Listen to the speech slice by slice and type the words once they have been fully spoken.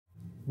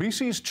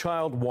BC's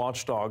child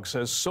watchdog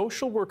says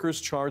social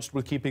workers charged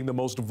with keeping the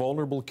most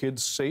vulnerable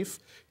kids safe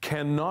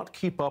cannot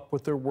keep up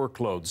with their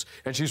workloads.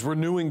 And she's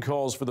renewing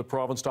calls for the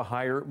province to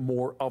hire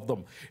more of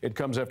them. It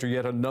comes after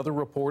yet another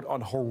report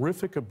on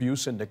horrific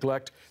abuse and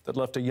neglect that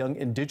left a young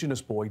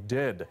Indigenous boy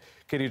dead.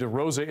 Katie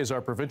DeRosa is our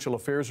provincial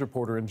affairs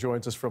reporter and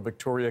joins us from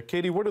Victoria.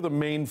 Katie, what are the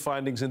main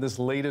findings in this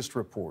latest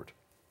report?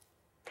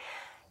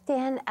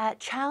 Dan,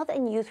 Child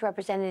and Youth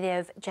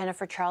Representative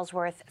Jennifer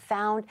Charlesworth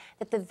found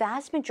that the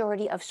vast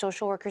majority of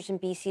social workers in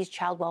BC's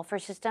child welfare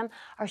system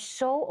are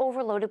so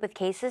overloaded with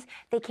cases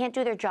they can't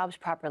do their jobs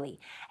properly,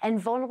 and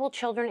vulnerable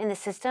children in the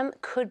system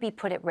could be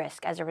put at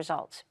risk as a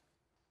result.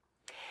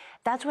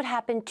 That's what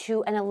happened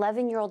to an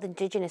 11-year-old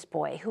Indigenous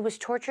boy who was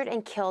tortured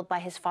and killed by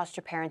his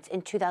foster parents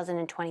in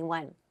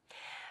 2021.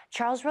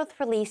 Charlesworth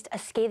released a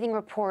scathing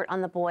report on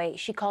the boy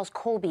she calls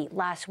Colby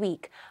last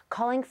week,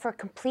 calling for a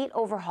complete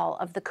overhaul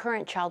of the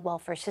current child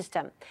welfare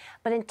system.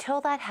 But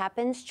until that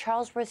happens,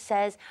 Charlesworth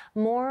says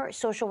more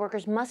social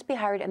workers must be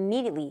hired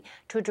immediately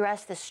to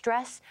address the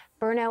stress,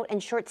 burnout,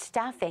 and short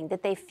staffing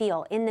that they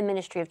feel in the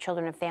Ministry of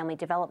Children and Family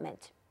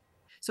Development.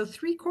 So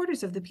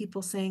 3/4 of the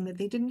people saying that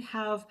they didn't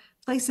have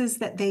places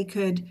that they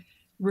could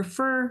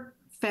refer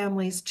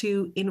families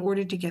to in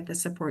order to get the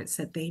supports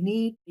that they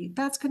need.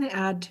 That's going to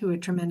add to a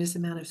tremendous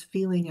amount of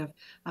feeling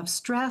of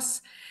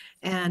stress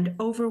and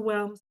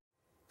overwhelm.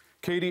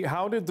 Katie,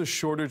 how did the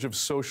shortage of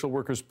social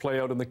workers play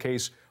out in the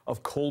case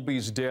of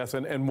Colby's death,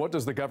 and what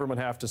does the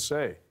government have to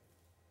say?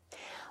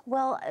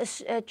 Well,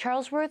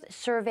 Charlesworth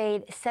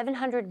surveyed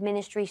 700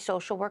 ministry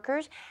social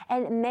workers,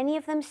 and many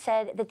of them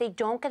said that they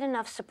don't get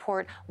enough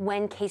support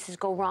when cases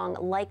go wrong,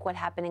 like what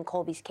happened in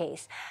Colby's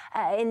case.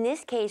 In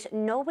this case,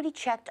 nobody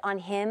checked on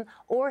him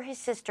or his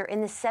sister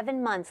in the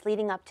 7 months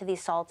leading up to the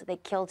assault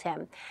that killed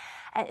him.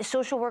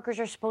 Social workers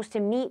are supposed to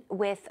meet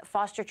with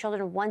foster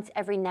children once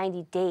every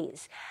 90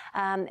 days.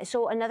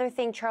 So another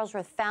thing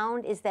Charlesworth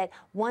found is that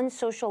one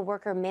social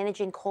worker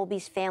managing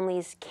Colby's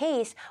family's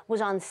case was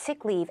on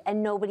sick leave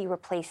and nobody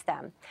replaced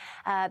them.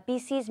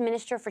 BC's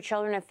Minister for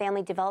Children and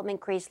Family Development,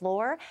 Grace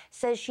Lohr,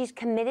 says she's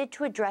committed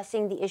to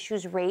addressing the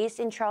issues raised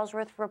in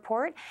Charlesworth's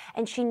report,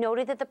 and she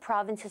noted that the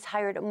province has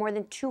hired more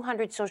than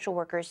 200 social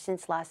workers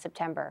since last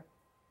September.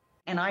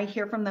 And I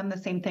hear from them the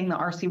same thing the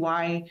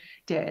RCY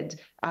did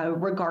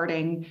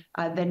regarding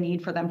the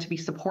need for them to be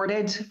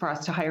supported, for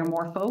us to hire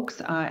more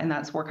folks, and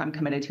that's work I'm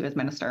committed to as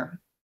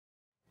minister.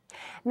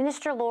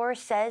 Minister Lohr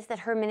says that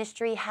her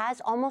ministry has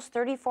almost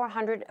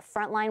 3,400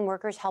 frontline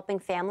workers helping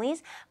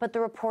families, but the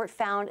report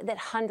found that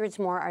hundreds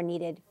more are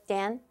needed.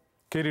 Dan?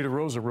 Katie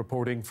DeRosa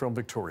reporting from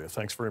Victoria.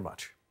 Thanks very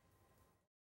much.